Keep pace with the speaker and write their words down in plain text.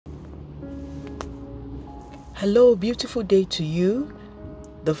Hello, beautiful day to you.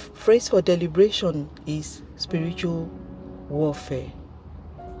 The phrase for deliberation is spiritual warfare.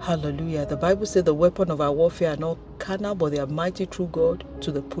 Hallelujah. The Bible said the weapon of our warfare are not carnal, but they are mighty through God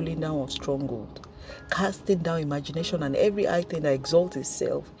to the pulling down of strongholds, casting down imagination and every high thing that exalts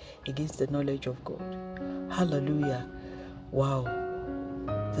itself against the knowledge of God. Hallelujah. Wow.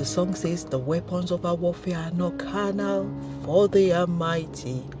 The song says the weapons of our warfare are not carnal, for they are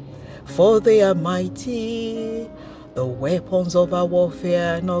mighty. For they are mighty. The weapons of our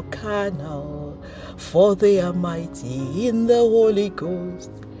warfare are not carnal, for they are mighty in the Holy Ghost.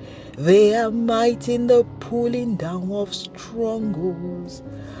 They are mighty in the pulling down of strongholds.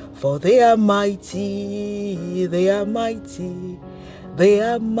 For they are mighty, they are mighty. They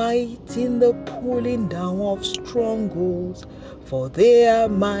are mighty in the pulling down of strongholds. For they are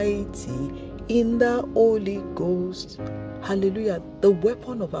mighty in the Holy Ghost. Hallelujah. The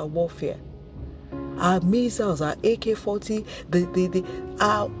weapon of our warfare, our missiles, our AK-40,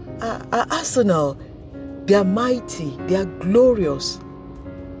 our arsenal, they are mighty, they are glorious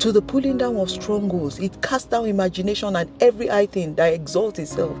to the pulling down of strongholds. It casts down imagination and every high thing that exalts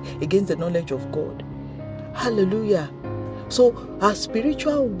itself against the knowledge of God. Hallelujah. So our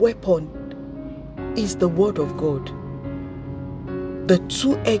spiritual weapon is the word of God. The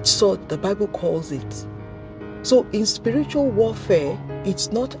two-edged sword, the Bible calls it. So in spiritual warfare,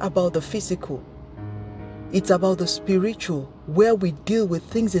 it's not about the physical. It's about the spiritual, where we deal with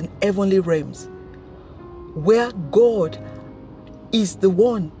things in heavenly realms, where God is the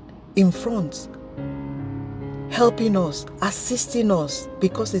one in front, helping us, assisting us,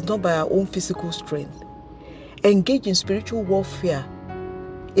 because it's not by our own physical strength. Engage in spiritual warfare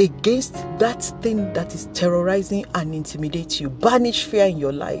against that thing that is terrorizing and intimidating you. Banish fear in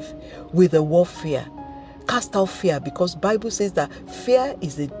your life with a warfare. Cast out fear, because Bible says that fear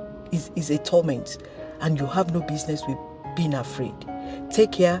is a torment and you have no business with being afraid.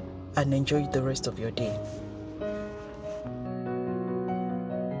 Take care and enjoy the rest of your day.